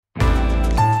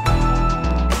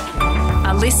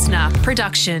listener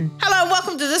production. Hello and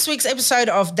welcome to this week's episode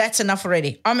of That's Enough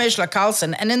Already. I'm Ursula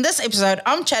Carlson, and in this episode,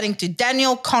 I'm chatting to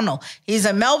Daniel Connell. He's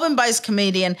a Melbourne-based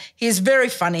comedian. He's very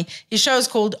funny. His show is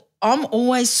called I'm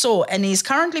Always Sore, and he's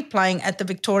currently playing at the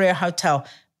Victoria Hotel.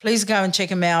 Please go and check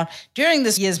him out during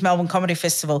this year's Melbourne Comedy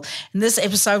Festival. In this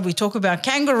episode, we talk about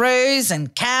kangaroos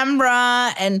and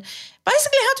Canberra and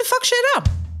basically how to fuck shit up.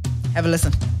 Have a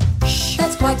listen.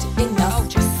 That's quite enough.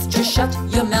 Just shut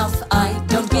your mouth. I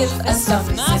don't give a stuff.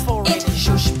 It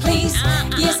shush, please.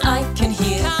 Yes, I can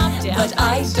hear, but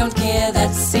I don't care.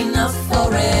 That's enough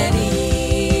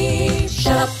already.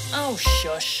 Shut up. Oh,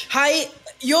 shush. Hey,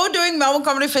 you're doing Melbourne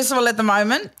Comedy Festival at the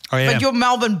moment. I am. But you're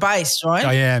Melbourne-based, right?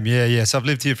 I am, yeah. So I've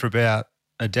lived here for about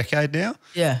a decade now.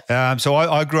 Yeah. So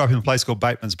I grew up in a place called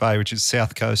Bateman's Bay, which is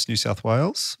south coast, New South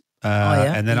Wales.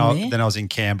 Yeah? And then I was in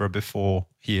Canberra before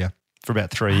here for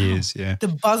about 3 years, yeah. The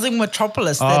buzzing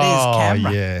metropolis that is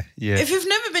Canberra. Yeah. If you've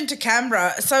never been to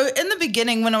Canberra, so in the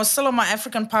beginning when I was still on my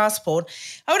African passport,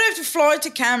 I would have to fly to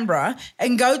Canberra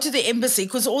and go to the embassy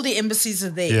because all the embassies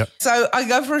are there. Yep. So I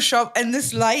go for a shop and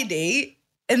this lady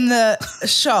in the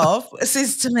shop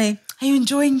says to me, "Are you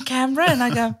enjoying Canberra?" And I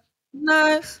go,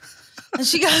 "No." And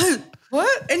she goes,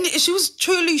 "What?" And she was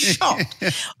truly shocked.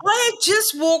 I had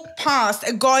just walked past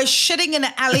a guy shitting in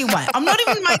an alleyway. I'm not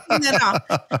even making that up.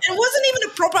 It wasn't even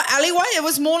a proper alleyway. It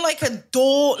was more like a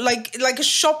door, like a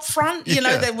shop front, you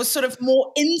know, that was sort of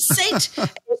more inset. He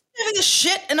was having a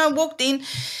shit and I walked in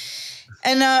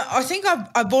and I think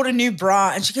I bought a new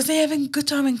bra and she goes, "Are you having a good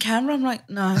time in Canberra?" I'm like,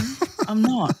 "No, I'm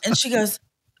not." And she goes,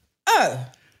 "Oh.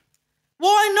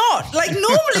 Why not?" Like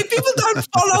normally people don't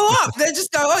follow up. They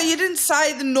just go, "Oh, you didn't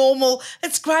say the normal.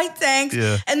 It's great, thanks."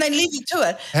 Yeah. And they leave you to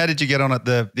it. How did you get on at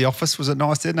the office? Was it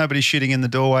nice there? Nobody shitting in the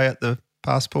doorway at the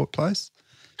passport place?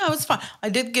 No, it's fine. I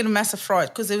did get a massive fright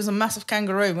because there was a massive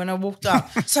kangaroo when I walked up.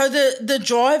 So the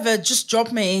driver just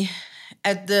dropped me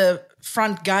at the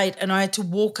front gate and I had to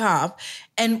walk up.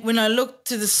 And when I looked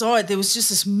to the side, there was just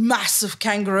this massive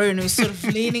kangaroo and he was sort of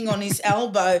leaning on his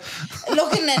elbow,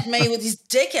 looking at me with his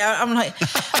dick out. I'm like,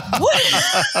 what?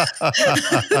 I'm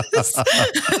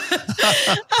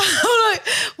like,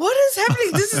 what is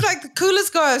happening? This is like the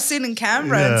coolest guy I've seen in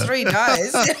Canberra in 3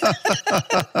 days.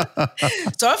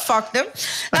 So I fucked him.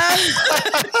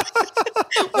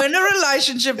 We're in a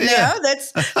relationship now.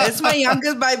 That's my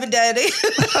youngest baby daddy.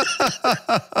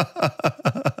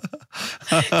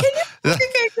 Can you fuck a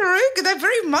kangaroo? They're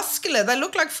very muscular. They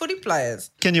look like footy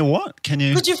players. Can you what? Could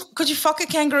you fuck a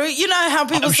kangaroo? You know how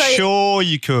people I'm say... sure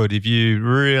you could. If you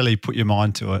really put your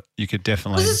mind to it, you could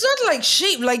definitely. Because it's not like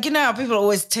sheep. Like, you know how people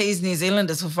always tease New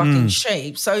Zealanders for fucking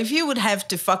sheep. So if you would have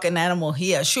to fuck an animal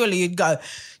here, surely you'd go,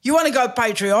 you want to go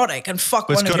patriotic and fuck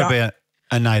one of your... It's got to be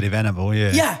a native animal,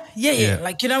 yeah. Yeah.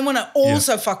 Like, you don't want to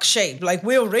also fuck sheep. Like,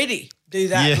 we already do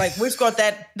that. Yeah. Like, we've got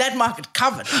that market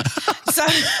covered. So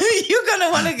you're going to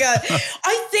want to go.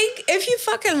 I think if you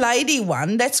fuck a lady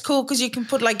one, that's cool because you can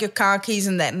put like your car keys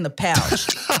and that in the pouch.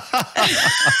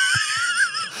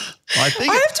 I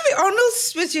have to be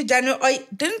honest with you, Daniel. I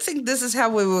didn't think this is how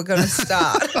we were going to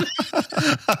start.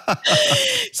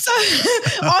 So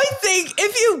I think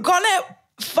if you're going to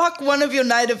fuck one of your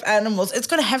native animals, it's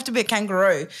going to have to be a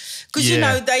kangaroo because, you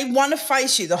know, they want to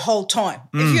face you the whole time.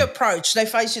 If you approach, they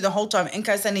face you the whole time in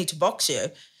case they need to box you.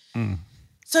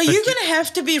 So you're going to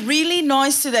have to be really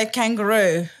nice to that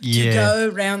kangaroo to go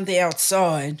around the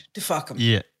outside to fuck them.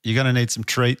 Yeah, you're going to need some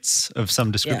treats of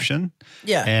some description.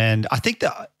 Yeah. And I think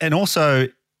that, and also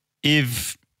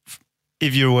if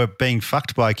you were being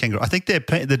fucked by a kangaroo, I think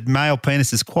the male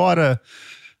penis is quite I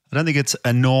don't think it's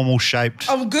a normal shaped.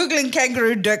 I'm Googling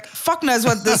kangaroo dick. Fuck knows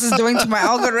what this is doing to my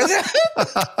algorithm.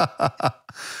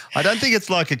 I don't think it's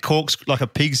like a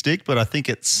pig's dick, but I think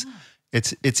it's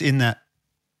in that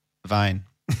vein.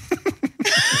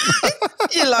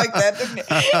 You like that, didn't you?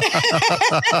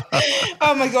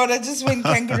 Oh, my God, I just went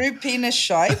kangaroo penis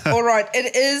shape. All right,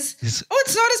 it is.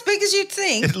 It's not as big as you'd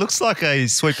think. It looks like a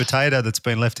sweet potato that's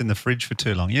been left in the fridge for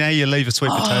too long. You know, you leave a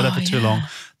sweet potato for too long,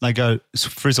 they go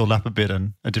frizzled up a bit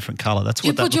and a different colour. That's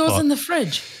what that looks like. You put yours in the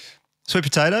fridge? Sweet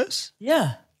potatoes?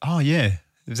 Yeah. Oh, yeah.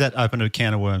 Does that open a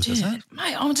can of worms, does it?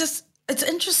 Mate, it's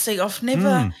interesting. I've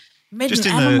never met Just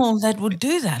an animal that would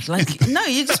do that. Like, no,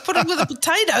 you just put them with the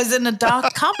potatoes in a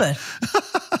dark cupboard.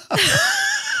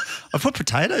 I put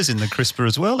potatoes in the crisper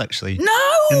as well, actually.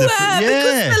 No,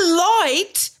 because the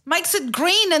light makes it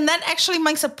green and that actually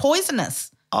makes it poisonous.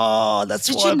 Oh,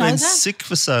 that's why I've been sick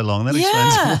for so long. That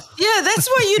explains why. Yeah, that's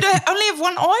why you only have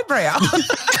one eyebrow.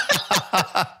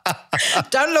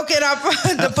 Don't look it up.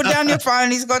 Put down your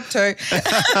phone. He's got two.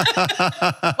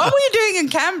 What were you doing in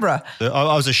Canberra?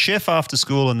 I was a chef after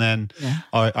school, and then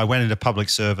I went into public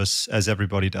service, as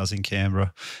everybody does in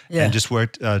Canberra, and just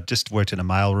worked in a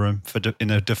mailroom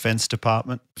in a defence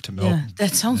department to Melbourne. Yeah,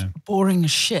 that sounds boring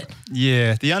as shit.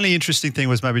 Yeah, the only interesting thing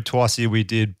was maybe twice a year we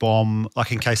did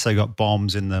in case they got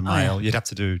bombs in the mail, you'd have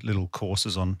to do little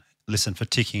courses on listen for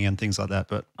ticking and things like that.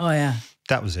 But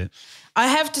that was it. I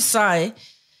have to say,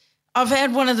 I've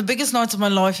had one of the biggest nights of my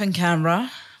life in Canberra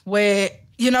where,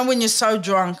 when you're so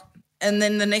drunk and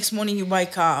then the next morning you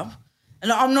wake up,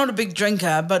 and I'm not a big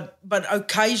drinker, but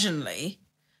occasionally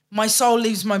my soul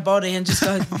leaves my body and just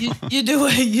goes, you do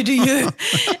it, you do you.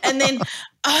 And then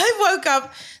I woke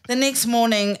up the next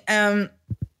morning and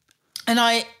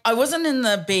I wasn't in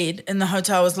the bed in the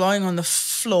hotel. I was lying on the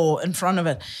floor in front of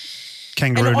it.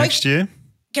 Kangaroo next to you?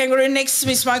 Kangaroo next to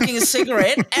me smoking a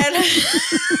cigarette and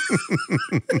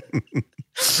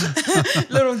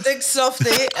little dick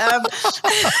softy. And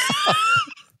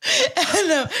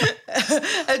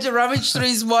had to rummage through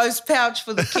his wife's pouch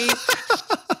for the key.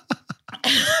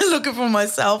 Looking for my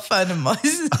cell phone and my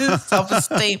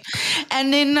self-esteem.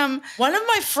 And then one of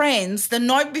my friends, the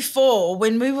night before,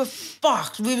 when we were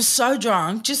fucked, we were so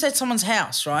drunk, just at someone's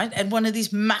house, right, at one of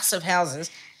these massive houses.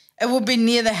 It would be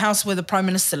near the house where the Prime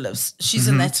Minister lives. She's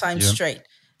in that same street.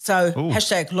 So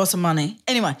hashtag lots of money.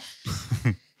 Anyway,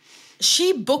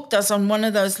 she booked us on one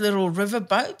of those little river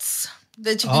boats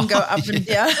that you can go up and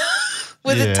down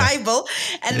with a table.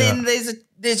 And then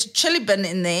there's a chili bin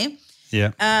in there.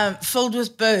 Yeah, filled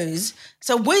with booze.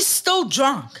 So we're still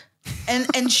drunk.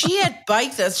 And she had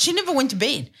baked us. She never went to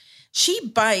bed. She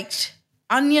baked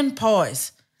onion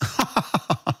pies.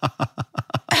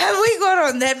 And we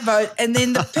got on that boat, and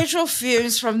then the petrol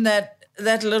fumes from that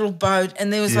little boat,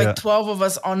 and there was like 12 of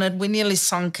us on it. We nearly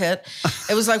sunk it.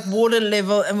 It was like water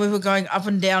level, and we were going up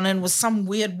and down, and it was some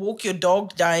weird walk your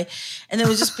dog day, and there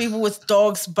was just people with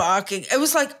dogs barking. It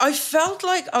was like I felt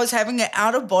like I was having an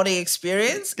out-of-body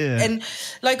experience, and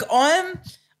like I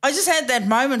just had that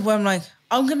moment where I'm like,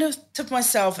 I'm going to tip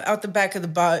myself out the back of the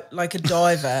boat like a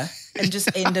diver and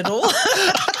just end it all.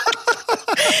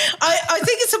 I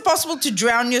think it's impossible to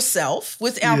drown yourself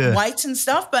without weight and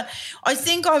stuff, but I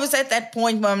think I was at that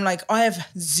point where I'm like, I have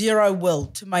zero will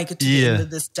to make it to the end of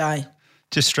this day.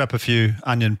 Just strap a few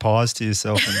onion pies to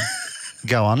yourself and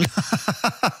go on.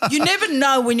 You never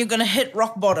know when you're going to hit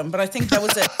rock bottom, but I think that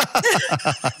was it.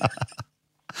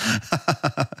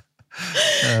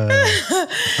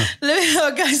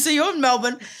 Okay, so you're in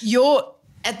Melbourne. You're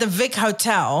at the Vic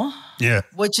Hotel. Yeah.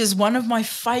 Which is one of my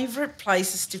favourite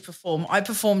places to perform. I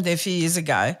performed there a few years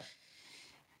ago.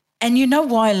 And you know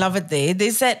why I love it there?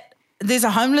 There's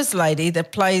a homeless lady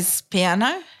that plays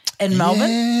piano in Melbourne.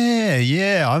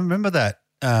 Yeah, I remember that.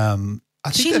 I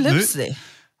think she lives there.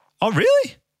 Oh,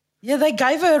 really? Yeah, they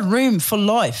gave her a room for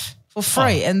life for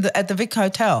free at the Vic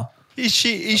Hotel. Is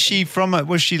she from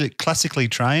was she classically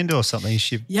trained or something?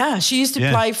 Yeah, she used to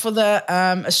play for the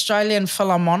Australian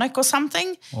Philharmonic or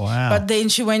something. Wow. But then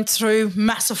she went through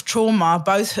massive trauma.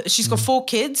 She's got 4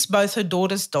 kids. Both her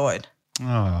daughters died.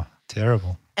 Oh,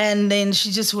 terrible. And then she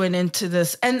just went into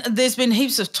this. And there's been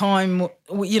heaps of time,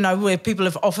 where people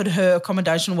have offered her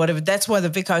accommodation or whatever. That's why the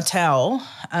Vic Hotel,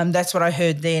 that's what I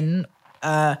heard then,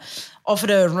 offered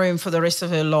her a room for the rest of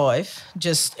her life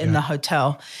just in the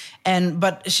hotel.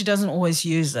 But she doesn't always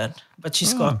use it. But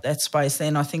she's got that space there,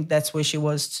 and I think that's where she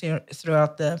was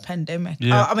throughout the pandemic.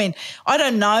 Yeah. I mean, I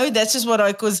don't know. That's just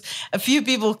because a few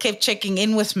people kept checking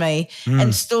in with me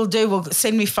and still will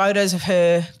send me photos of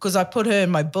her because I put her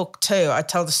in my book too. I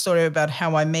tell the story about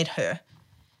how I met her.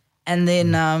 And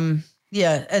then,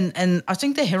 and I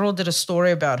think the Herald did a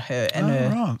story about her and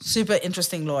her super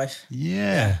interesting life.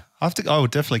 Yeah. I will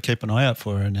definitely keep an eye out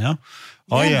for her now.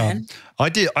 Man. I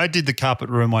did the carpet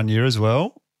room one year as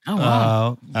well. Oh,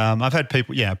 wow. I've had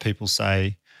people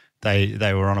say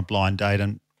they were on a blind date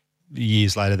and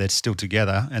years later they're still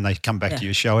together and they come back to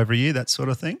your show every year, that sort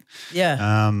of thing.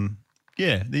 Yeah.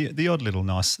 The odd little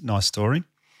nice story.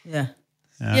 Yeah.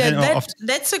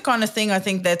 That's the kind of thing I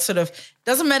think that sort of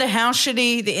doesn't matter how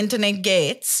shitty the internet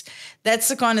gets, that's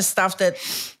the kind of stuff that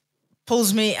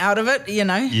pulls me out of it,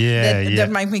 that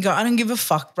make me go, I don't give a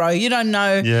fuck, bro. You don't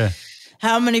know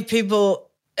how many people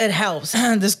it helps.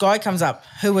 This guy comes up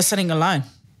who was sitting alone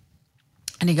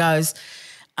and he goes,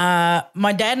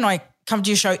 my dad and I come to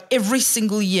your show every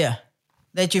single year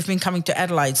that you've been coming to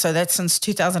Adelaide. So that's since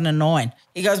 2009.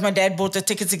 He goes, my dad bought the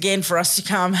tickets again for us to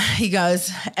come. He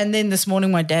goes, and then this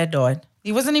morning my dad died.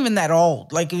 He wasn't even that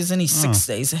old. Like he was in his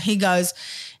 60s. He goes,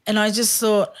 and I just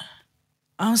thought,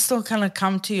 I'm still going to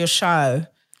come to your show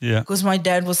Yeah. Because my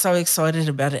dad was so excited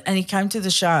about it and he came to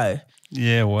the show.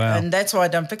 Yeah, wow. And that's why I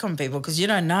don't pick on people because you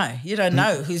don't know. You don't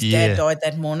know whose Yeah. dad died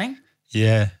that morning.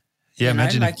 Yeah. Yeah, You know,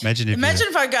 imagine like,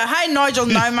 if I go, hey, Nigel,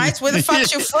 no, mates, where the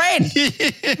fuck's your friend? Who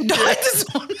died this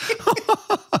morning?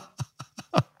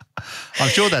 I'm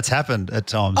sure that's happened at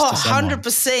times. Oh, to someone.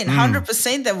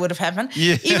 100% that would have happened.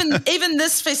 Yeah. Even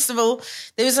this festival,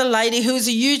 there was a lady who was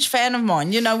a huge fan of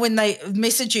mine. You know, when they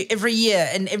message you every year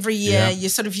and every year you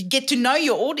get to know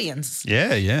your audience.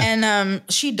 Yeah, yeah. And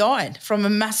she died from a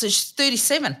massive,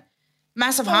 37,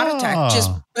 massive heart attack.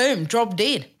 Just boom, dropped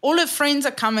dead. All her friends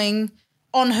are coming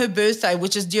on her birthday,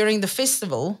 which is during the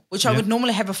festival, which I would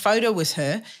normally have a photo with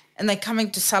her, and they're coming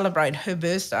to celebrate her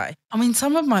birthday. I mean,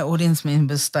 some of my audience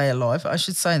members stay alive. I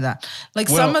should say that. Like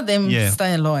some of them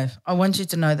stay alive. I want you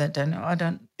to know that, Daniel. I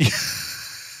don't. You're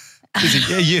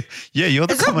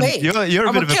the common. You're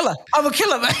a bit of a killer. I'm a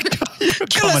killer, mate. You're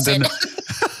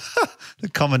the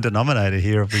common denominator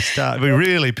here. If we start, we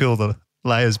really peel the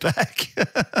layers back. Have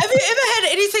you ever had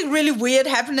anything really weird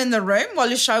happen in the room while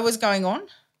your show was going on?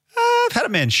 I've had a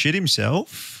man shit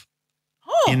himself.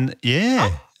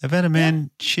 I've had a man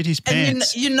shit his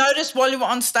pants. And you noticed while you were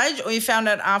on stage or you found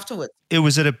out afterwards? It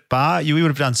was at a bar. We would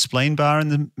have done Spleen Bar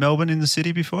in Melbourne in the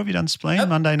city before. Have you done Spleen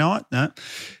Monday night? No.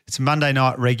 It's a Monday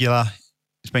night regular.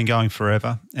 It's been going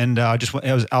forever. And I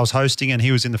was hosting and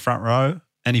he was in the front row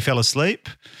and he fell asleep.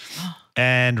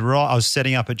 And I was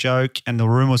setting up a joke and the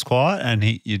room was quiet and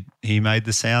he made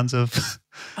the sounds of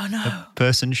a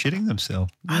person shitting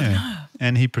themselves. Yeah. No.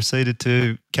 And he proceeded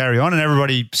to carry on and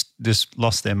everybody just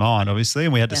lost their mind, obviously,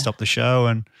 and we had to stop the show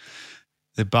and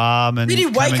the barman. Did he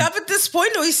wake up at this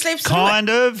point or he slept through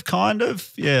it? Kind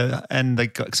of, yeah. And they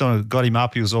got him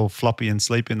up. He was all floppy and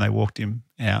sleeping. They walked him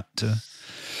out to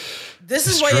This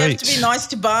is why you have to be nice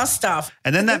to bar staff.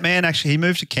 And then that man he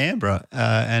moved to Canberra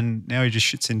and now he just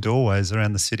shits in doorways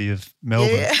around the city of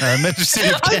Melbourne. Yeah. City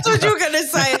of I thought you were going to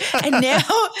say, and now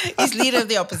he's leader of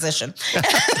the opposition.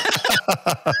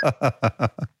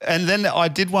 And then I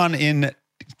did one in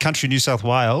country New South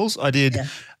Wales. I did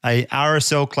a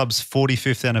RSL Club's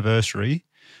 45th anniversary.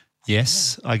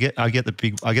 Yes, I get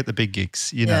the big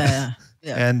gigs, you know.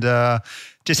 Yeah. And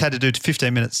just had to do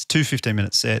 15 minutes, 2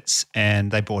 15-minute sets, and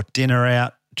they brought dinner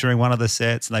out during one of the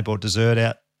sets and they brought dessert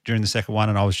out during the second one,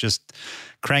 and I was just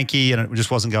cranky and it just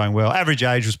wasn't going well. Average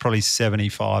age was probably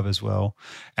 75 as well.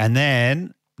 And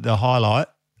then the highlight,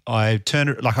 I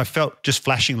felt just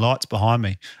flashing lights behind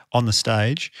me on the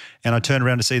stage, and I turned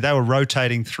around to see they were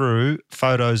rotating through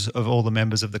photos of all the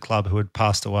members of the club who had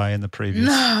passed away in the previous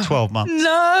 12 months.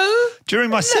 No.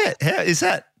 During my set. How is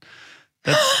that?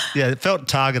 It felt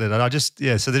targeted. And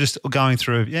so they're just going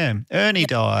through, Ernie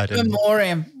died.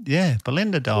 Memoriam.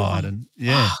 Belinda died. And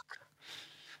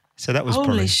so that was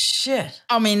Holy shit.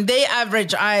 I mean, their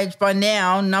average age by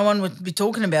now, no one would be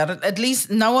talking about it. At least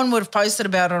no one would have posted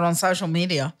about it on social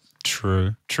media.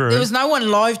 True. There was no one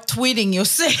live tweeting your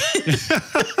set.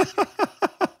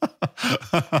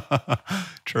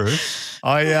 True.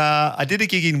 I did a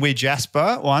gig in Wee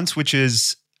Jasper once, which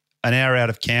is an hour out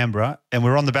of Canberra, and we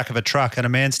were on the back of a truck and a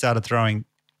man started throwing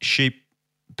sheep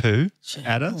poo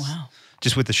at us. Oh, wow.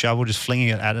 Just with the shovel, just flinging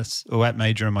it at us or at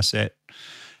me during my set.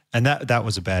 And that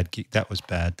was a bad gig. That was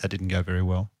bad. That didn't go very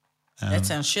well. That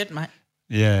sounds shit, mate.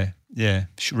 Yeah,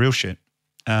 real shit.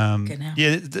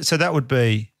 So that would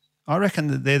be, I reckon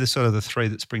that they're the sort of the three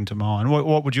that spring to mind.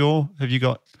 What would have you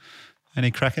got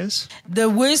any crackers? The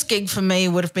worst gig for me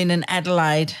would have been in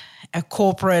Adelaide, a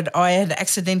corporate. I had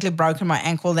accidentally broken my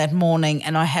ankle that morning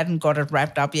and I hadn't got it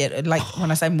wrapped up yet. Like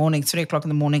when I say morning, 3 o'clock in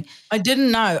the morning. I didn't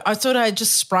know. I thought I had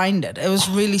just sprained it. It was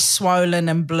really swollen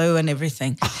and blue and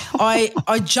everything.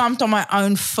 I jumped on my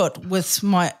own foot with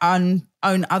my own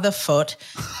other foot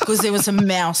because there was a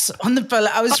mouse on the pillow.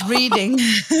 I was reading.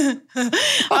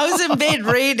 I was in bed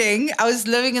reading. I was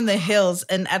living in the hills,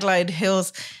 in Adelaide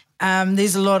Hills.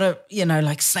 There's a lot of,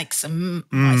 like snakes and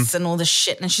mice and all this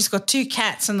shit. And she's got 2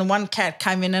 cats, and the one cat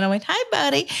came in and I went, "Hey,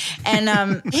 buddy." And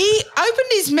he opened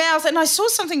his mouth and I saw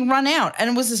something run out, and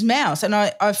it was his mouse. And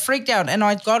I freaked out, and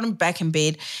I got him back in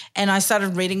bed and I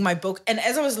started reading my book. And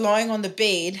as I was lying on the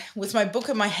bed with my book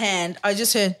in my hand, I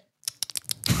just heard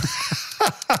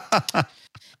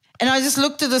and I just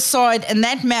looked to the side, and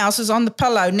that mouse was on the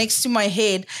pillow next to my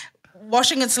head,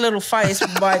 washing its little face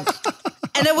by...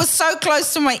 And it was so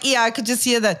close to my ear, I could just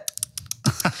hear that.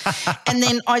 And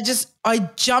then I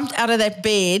jumped out of that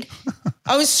bed.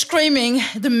 I was screaming.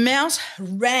 The mouse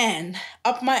ran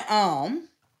up my arm,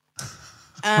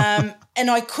 and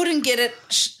I couldn't get it,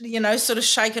 sort of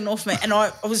shaken off me. And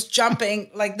I was jumping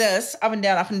like this, up and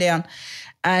down, up and down.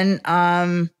 And,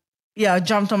 I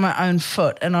jumped on my own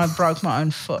foot and I broke my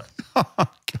own foot.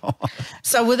 God.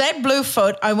 So with that blue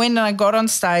foot, I went and I got on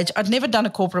stage. I'd never done a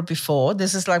corporate before.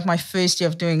 This is like my first year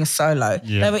of doing a solo.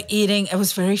 Yeah. They were eating. It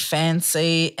was very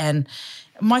fancy, and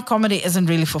my comedy isn't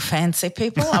really for fancy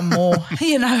people. I'm more,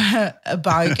 a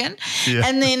bogan. Yeah.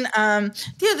 And then,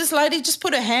 this lady just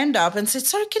put her hand up and said,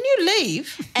 "Sorry, can you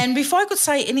leave?" And before I could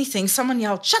say anything, someone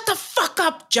yelled, "Shut the fuck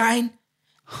up, Jane."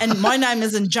 And my name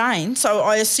isn't Jane, so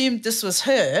I assumed this was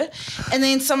her. And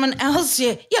then someone else,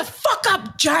 yeah, fuck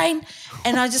up, Jane.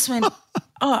 And I just went,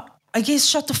 "Oh, I guess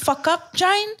shut the fuck up,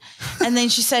 Jane." And then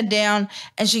she sat down,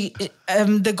 and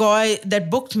the guy that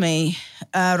booked me,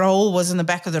 Raul, was in the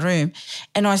back of the room.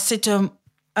 And I said to him,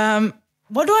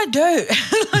 "What do I do?"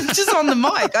 Like just on the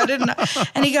mic. I didn't know.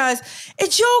 And he goes,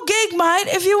 "It's your gig, mate.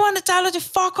 If you want to tell her to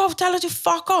fuck off, tell her to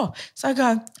fuck off." So I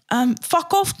go,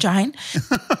 "Fuck off, Jane."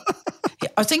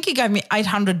 I think he gave me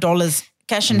 $800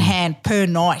 cash in hand per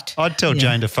night. I'd tell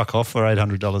Jane to fuck off for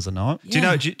 $800 a night.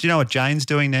 Yeah. Do you know what Jane's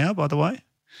doing now, by the way?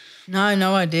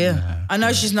 No idea. I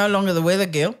know she's no longer the weather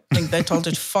girl. I think they told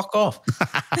her to fuck off.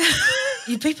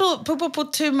 People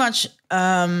put too much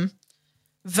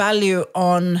value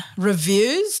on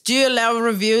reviews. Do you allow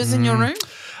reviews in your room?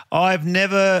 I've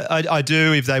never. I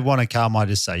do if they want to come. I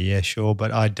just say yeah, sure,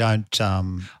 but I don't.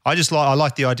 I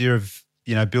like the idea of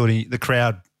building the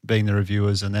crowd being the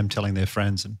reviewers and them telling their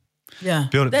friends and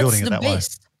building it that way.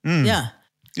 Yeah.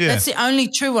 Yeah. That's the only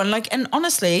true one. And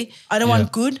honestly, I don't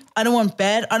want good. I don't want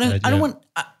bad. I don't want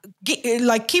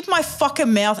keep my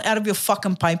fucking mouth out of your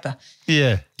fucking paper.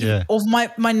 Yeah. Yeah. Or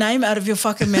my name out of your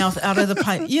fucking mouth, out of the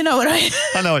paper. You know what I mean?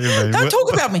 I know what you mean. Don't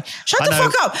talk about me. Shut the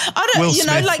fuck up. I don't. Will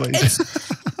Smith, it's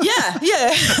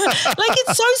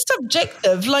it's so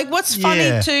subjective. What's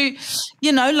funny to,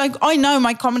 I know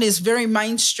my comedy is very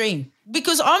mainstream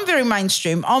because I'm very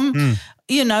mainstream. I'm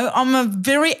a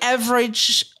very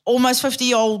average, almost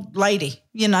 50-year-old lady,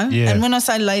 And when I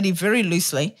say lady very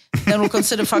loosely, they will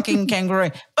consider fucking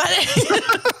kangaroo. But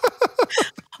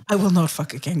I will not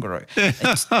fuck a kangaroo.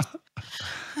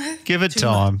 Give it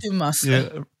time. Too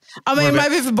muscly. Yeah. I mean,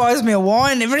 maybe if it buys me a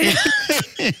wine every day.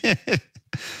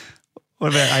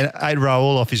 What about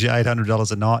Raul offers you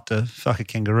 $800 a night to fuck a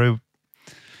kangaroo?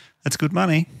 That's good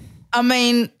money. I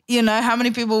mean, how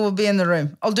many people will be in the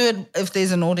room? I'll do it if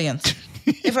there's an audience.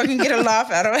 If I can get a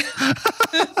laugh out of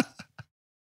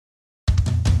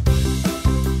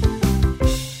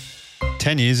it.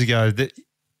 10 years ago,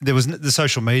 there was the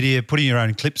social media, putting your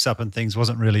own clips up and things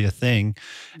wasn't really a thing,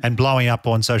 and blowing up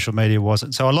on social media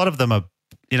wasn't. So a lot of them are,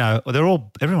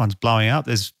 everyone's blowing up.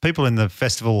 There's people in the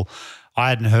festival I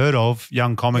hadn't heard of,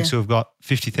 young comics who have got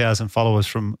 50,000 followers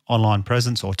from online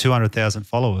presence or 200,000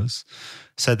 followers.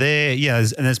 So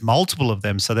there's multiple of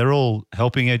them. So they're all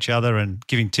helping each other and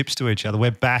giving tips to each other.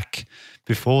 We're back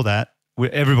before that.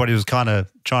 Everybody was kind of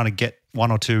trying to get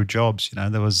one or two jobs.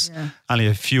 There was only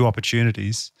a few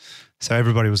opportunities. So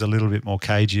everybody was a little bit more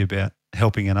cagey about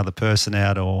helping another person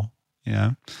out or,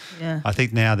 I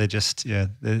think now they're just,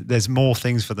 there's more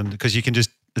things for them because you can just,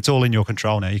 it's all in your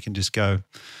control now. You can just go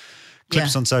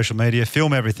clips on social media,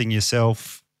 film everything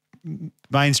yourself.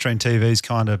 Mainstream TV is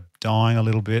kind of dying a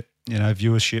little bit,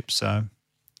 viewership. So,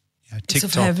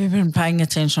 TikTok. Have you been paying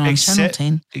attention on Channel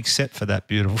 10? Except for that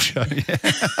beautiful show.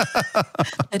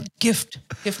 That gift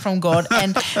from God.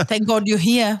 And thank God you're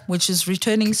here, which is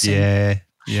returning soon.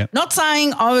 Yeah. Not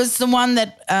saying I was the one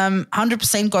that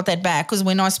 100% got that back, because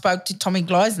when I spoke to Tommy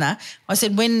Gleisner, I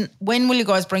said, when will you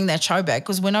guys bring that show back?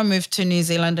 Because when I moved to New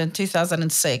Zealand in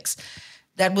 2006,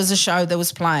 that was a show that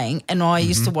was playing, and I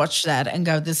used to watch that and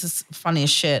go, this is funny as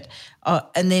shit.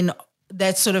 And then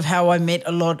that's sort of how I met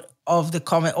a lot of the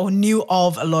comic, or knew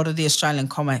of a lot of the Australian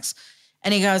comics.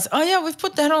 And he goes, "Oh, yeah, we've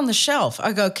put that on the shelf."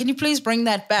 I go, "Can you please bring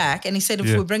that back?" And he said,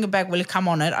 if we bring it back, will it come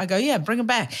on it? I go, "Yeah, bring it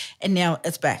back." And now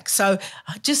it's back. So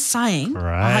just saying,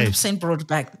 100% brought it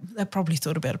back. They probably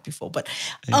thought about it before, but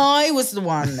I was the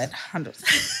one that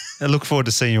 100%. I look forward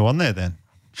to seeing you on there then.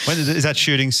 When is that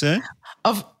shooting soon?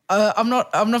 I'm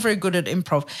not very good at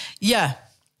improv. Yeah.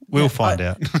 We'll find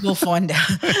out. We'll find out.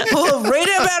 We'll read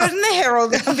about it in the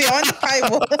Herald behind the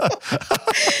paywall.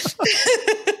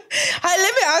 Hey,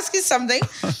 let me ask you something.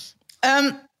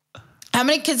 How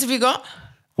many kids have you got?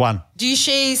 One. Do you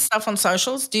share stuff on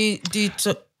socials? Do you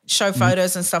show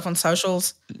photos and stuff on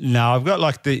socials? No, I've got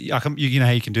like how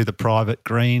you can do the private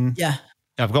green. Yeah.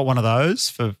 I've got one of those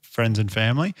for friends and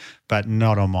family, but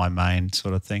not on my main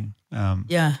sort of thing.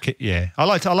 Yeah. I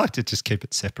like to just keep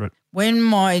it separate. When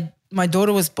my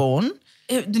daughter was born,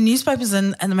 the newspapers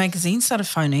and the magazines started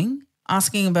phoning,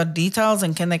 asking about details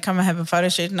and can they come and have a photo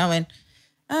shoot? And I went,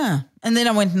 and then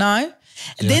I went, no.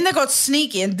 And then they got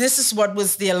sneaky, and this is what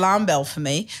was the alarm bell for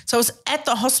me. So I was at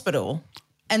the hospital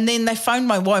and then they phoned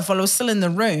my wife while I was still in the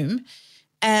room,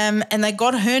 and they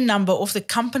got her number off the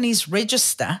company's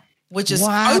register, which is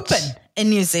open in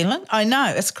New Zealand. I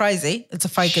know, it's crazy. It's a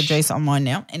fake address on mine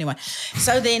now. Anyway,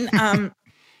 so then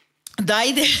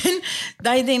they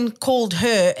then called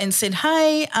her and said,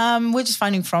 hey, we're just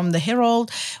phoning from the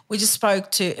Herald. We just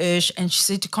spoke to Ursh and she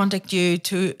said to contact you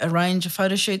to arrange a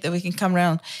photo shoot that we can come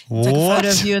around and take a photo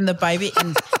of you and the baby.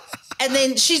 And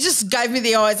then she just gave me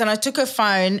the eyes and I took her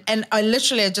phone and I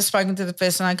literally had just spoken to the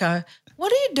person. I go,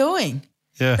 what are you doing?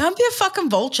 Yeah. Don't be a fucking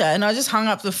vulture. And I just hung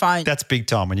up the phone. That's big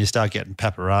time when you start getting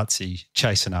paparazzi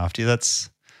chasing after you.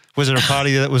 Was it a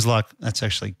party that was like, that's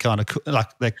actually kind of cool, like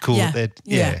they're cool.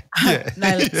 Yeah.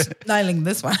 Nailing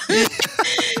this one.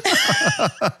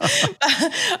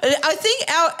 I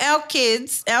think our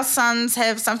kids, our sons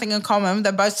have something in common.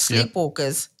 They're both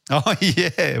sleepwalkers. Oh,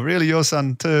 yeah. Really? Your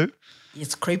son too?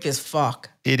 It's creepy as fuck.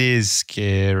 It is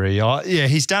scary.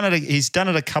 He's done it. He's done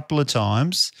it a couple of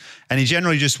times, and he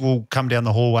generally just will come down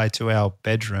the hallway to our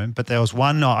bedroom. But there was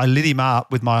one night I lit him up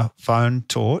with my phone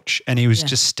torch, and he was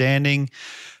just standing,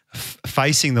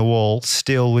 facing the wall,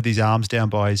 still with his arms down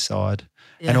by his side,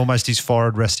 and almost his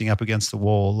forehead resting up against the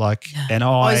wall. And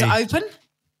eyes open,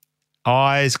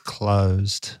 eyes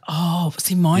closed. Oh,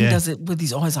 see, mine does it with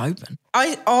his eyes open.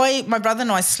 My brother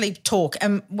and I sleep talk,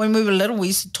 and when we were little, we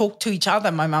used to talk to each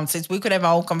other. My mum says we could have a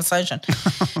whole conversation,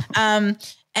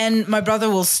 and my brother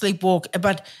will sleepwalk.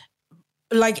 But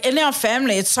like in our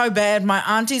family, it's so bad. My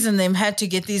aunties and them had to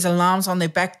get these alarms on their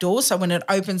back door, so when it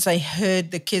opens, they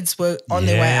heard the kids were on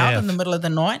their way out in the middle of the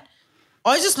night.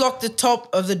 I just lock the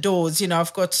top of the doors. You know,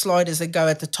 I've got sliders that go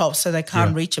at the top so they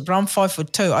can't reach it. But I'm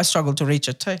 5'2". I struggle to reach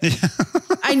it too.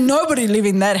 Ain't nobody live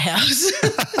in that house.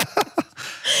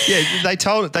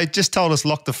 They just told us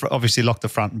obviously lock the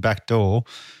front and back door,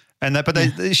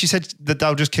 she said that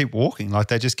they'll just keep walking. I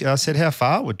said, how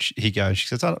far would he go? She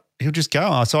says, he'll just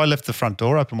go. So I left the front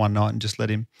door open one night and just let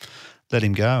him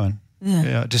go,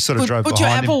 and just sort of drove behind him. Put your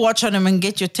Apple Watch on him and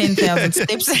get your 10,000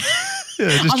 steps.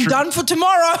 I'm done for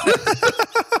tomorrow.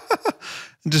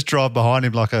 And just drive behind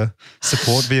him like a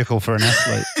support vehicle for an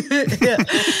athlete.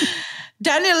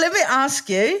 Daniel, let me ask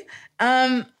you,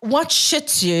 what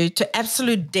shits you to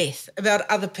absolute death about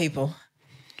other people?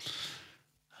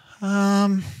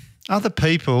 Other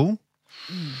people,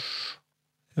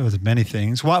 there was many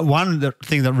things. One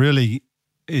thing that really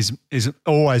is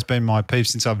always been my peeve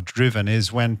since I've driven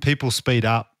is when people speed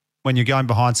up. When you're going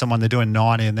behind someone, they're doing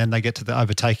 90 and then they get to the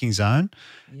overtaking zone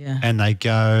and they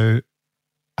go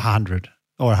 100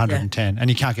 or 110 and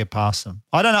you can't get past them.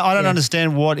 I don't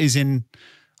understand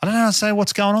I don't understand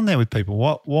what's going on there with people.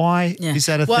 Why is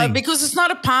that a thing? Well, because it's not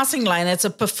a passing lane, it's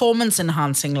a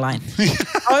performance-enhancing lane.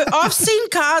 I've seen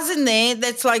cars in there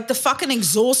that's like the fucking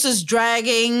exhaust is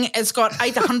dragging. It's got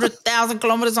 800,000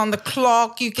 kilometres on the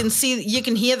clock. You can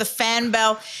hear the fan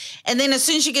bell. And then as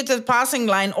soon as you get to the passing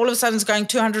lane, all of a sudden it's going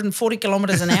 240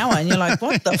 kilometres an hour. And you're like,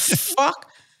 what the fuck?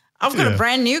 I've got a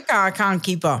brand new car. I can't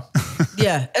keep up.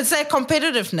 It's that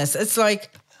competitiveness. It's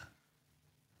like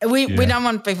we don't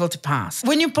want people to pass.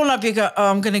 When you pull up, you go,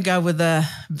 I'm going to go with a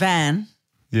van.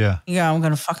 Yeah. You go, I'm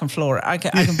going to fucking floor it. I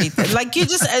can beat that. Like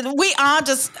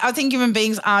I think human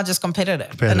beings are just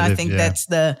competitive. And I think that's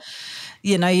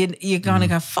you're going to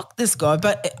go, fuck this guy.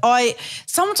 But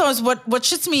sometimes what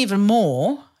shits me even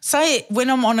more, say when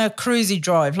I'm on a cruisy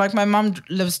drive, like my mum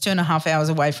lives 2.5 hours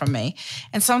away from me,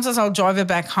 and sometimes I'll drive her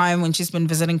back home when she's been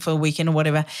visiting for a weekend or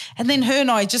whatever, and then her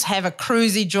and I just have a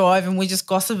cruisy drive and we just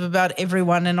gossip about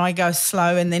everyone, and I go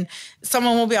slow, and then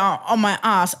someone will be on my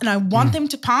ass and I want them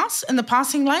to pass in the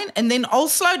passing lane, and then I'll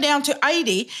slow down to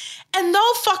 80 and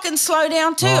they'll fucking slow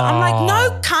down too. I'm like,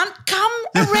 no, cunt, come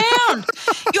around.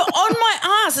 You're on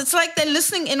my ass. It's like they're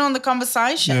listening in on the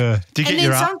conversation. Yeah. Do you get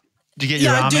your arm? Do you get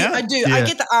your arm out? I do. Yeah. I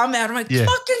get the arm out. I'm like,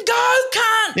 fucking go,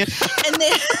 cunt. Yeah. And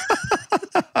then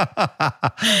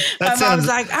my mom's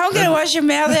like, I'm going to wash your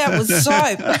mouth out with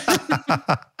soap.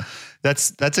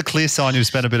 That's a clear sign you've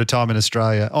spent a bit of time in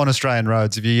Australia, on Australian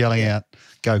roads, if you're yelling out,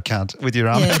 go cunt, with your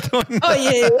arm out. Oh,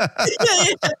 yeah.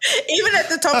 Even at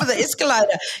the top of the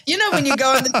escalator. You know when you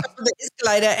go on the top of the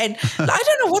escalator and I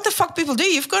don't know what the fuck people do.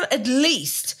 You've got at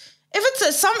least, if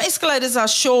it's some escalators are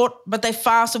short but they're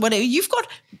fast or whatever, you've got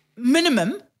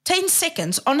minimum 10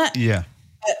 seconds on it. Yeah.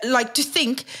 Like to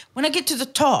think, when I get to the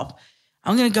top,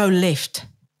 I'm going to go left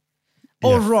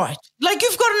or right. Like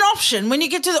you've got an option when you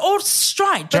get to or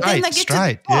straight. But then they get to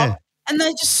the top and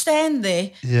they just stand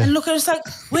there and look at us like,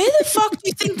 where the fuck do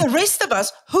you think the rest of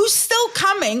us, who's still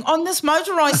coming on this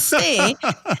motorised stair, where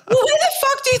the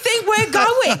fuck do you think we're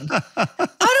going? I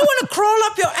don't want to crawl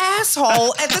up your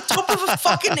asshole at the top of a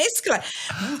fucking escalator.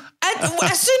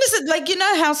 as soon as it, like, you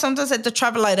know how sometimes at the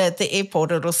travelator at the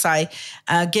airport it'll say,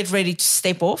 get ready to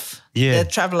step off. Yeah. The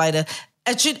travelator.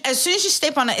 It should, as soon as you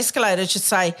step on an escalator, it should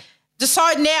say,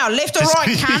 decide now, left or right,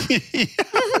 cunt.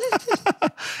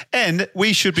 And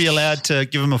we should be allowed to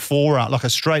give them a forearm, like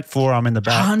a straight forearm in the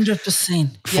back.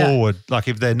 100%. Forward. Like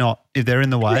if they're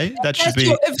in the way, that should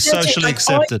be socially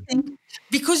accepted.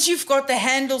 Because you've got the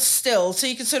handle still, so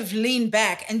you can sort of lean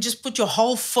back and just put your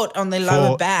whole foot on their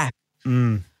lower back.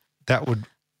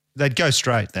 They'd go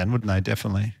straight then, wouldn't they?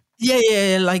 Definitely.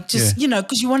 Yeah. Like just,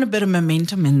 because you want a bit of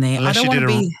momentum in there. Unless I don't want to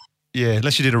be. Yeah,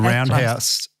 unless you did a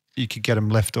roundhouse, you could get them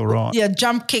left or right. Yeah,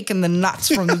 jump kick in the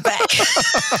nuts from the back.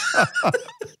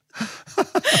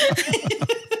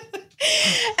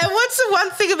 And what's the one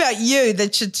thing about you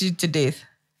that shits you to death?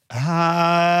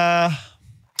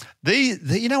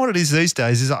 You know what it is these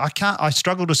days is I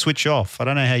struggle to switch off. I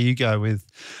don't know how you go with.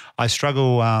 I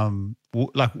struggle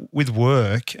like with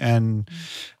work, and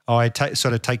I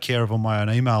take care of all my own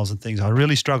emails and things. I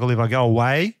really struggle if I go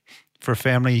away for a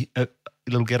family a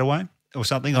little getaway or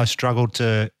something. I struggle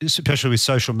to, especially with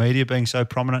social media being so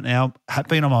prominent now,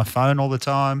 being on my phone all the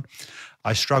time.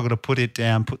 I struggle to put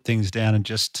things down and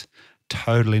just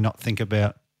totally not think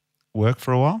about work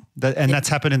for a while. That's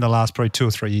happened in the last probably 2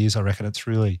 or 3 years, I reckon. It's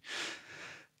really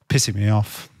pissing me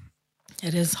off.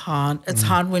 It is hard. It's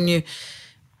hard when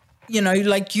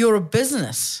like you're a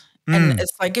business. And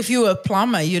it's like if you were a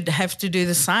plumber, you'd have to do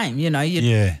the same,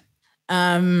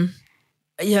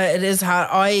 Yeah, it is hard.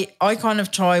 I kind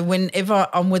of try whenever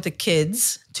I'm with the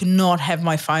kids to not have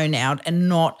my phone out and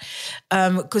not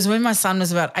because when my son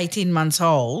was about 18 months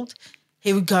old,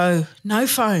 he would go, no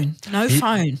phone.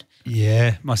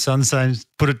 Yeah, my son's saying,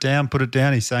 put it down.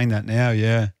 He's saying that now,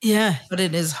 yeah. Yeah, but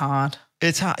it is hard.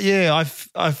 It's hard. Yeah,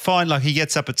 I find like he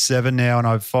gets up at 7 now, and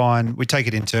I find we take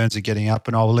it in turns of getting up,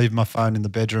 and I'll leave my phone in the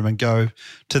bedroom and go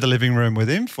to the living room with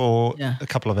him for a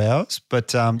couple of hours. But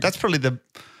that's probably the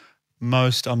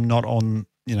most I'm not on,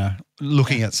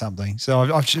 looking at something. So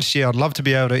I've just, I'd love to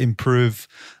be able to improve.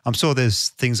 I'm sure there's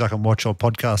things I can watch or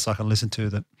podcasts I can listen to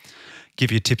that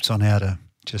give you tips on how to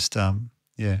just,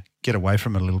 get away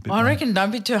from it a little bit. I reckon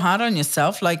don't be too hard on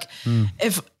yourself. Like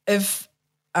if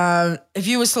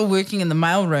you were still working in the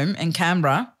mailroom in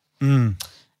Canberra,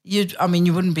 you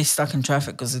wouldn't be stuck in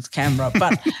traffic because it's Canberra,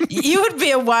 but you would be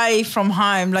away from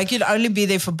home. Like you'd only be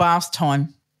there for bath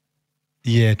time.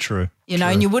 Yeah, true.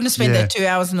 And you wouldn't spend that 2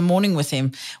 hours in the morning with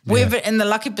him. We're in the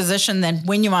lucky position that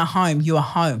when you are home, you are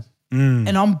home.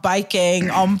 And I'm baking.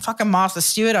 I'm fucking Martha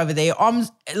Stewart over there. I'm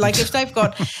like, if they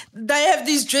have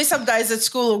these dress up days at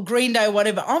school or Green Day or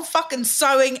whatever, I'm fucking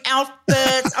sewing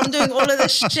outfits. I'm doing all of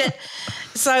this shit.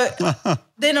 So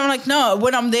then I'm like, no,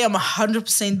 when I'm there, I'm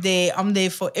 100% there. I'm there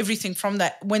for everything from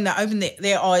that, when they open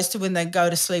their eyes to when they go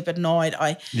to sleep at night.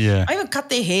 I even cut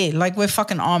their hair like we're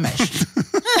fucking Amish.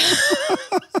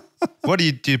 What do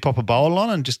you pop a bowl on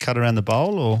and just cut around the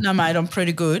bowl, or? No, mate, I'm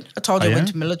pretty good. I told you I went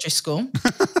to military school.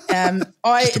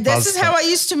 This is how I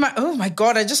used to oh my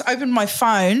God, I just opened my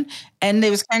phone and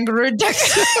there was kangaroo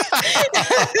dicks.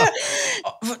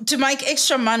 To make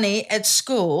extra money at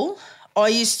school, I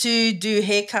used to do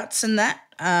haircuts and that,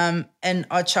 and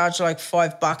I charged like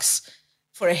 $5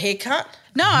 for a haircut.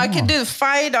 No, I could do the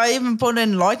fade. I even put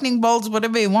in lightning bolts,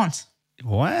 whatever you want.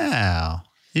 Wow.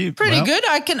 Pretty good.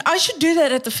 I should do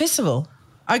that at the festival.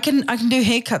 I can do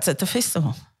haircuts at the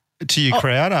festival. To your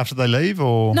crowd after they leave,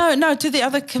 or? No, to the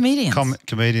other comedians.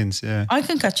 Comedians, yeah. I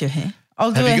can cut your hair.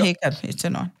 I'll do a haircut for you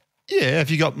tonight. Yeah, have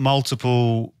you got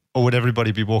multiple, or would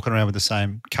everybody be walking around with the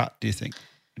same cut, do you think?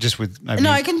 Just with maybe?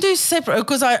 No, I can do separate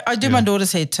because I do my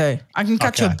daughter's hair too. I can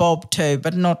cut you a bob too,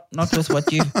 but not with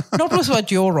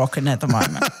what you're rocking at the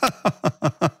moment.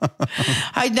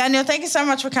 Hey, Daniel, thank you so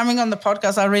much for coming on the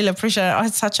podcast. I really appreciate it. I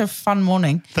had such a fun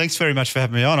morning. Thanks very much for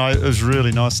having me on. It was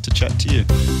really nice to chat to you.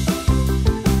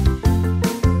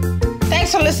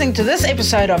 Thanks for listening to this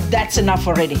episode of That's Enough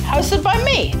Already, hosted by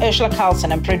me, Ursula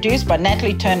Carlson, and produced by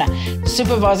Natalie Turner.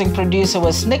 Supervising producer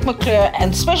was Nick McClure,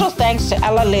 and special thanks to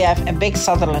Ella Leaf and Beck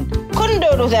Sutherland. Couldn't do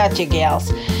it without you, gals.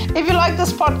 If you like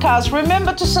this podcast,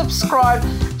 remember to subscribe,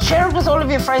 share it with all of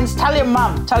your friends, tell your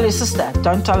mum, tell your sister.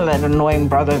 Don't tell that annoying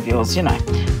brother of yours,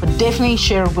 but definitely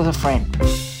share it with a friend.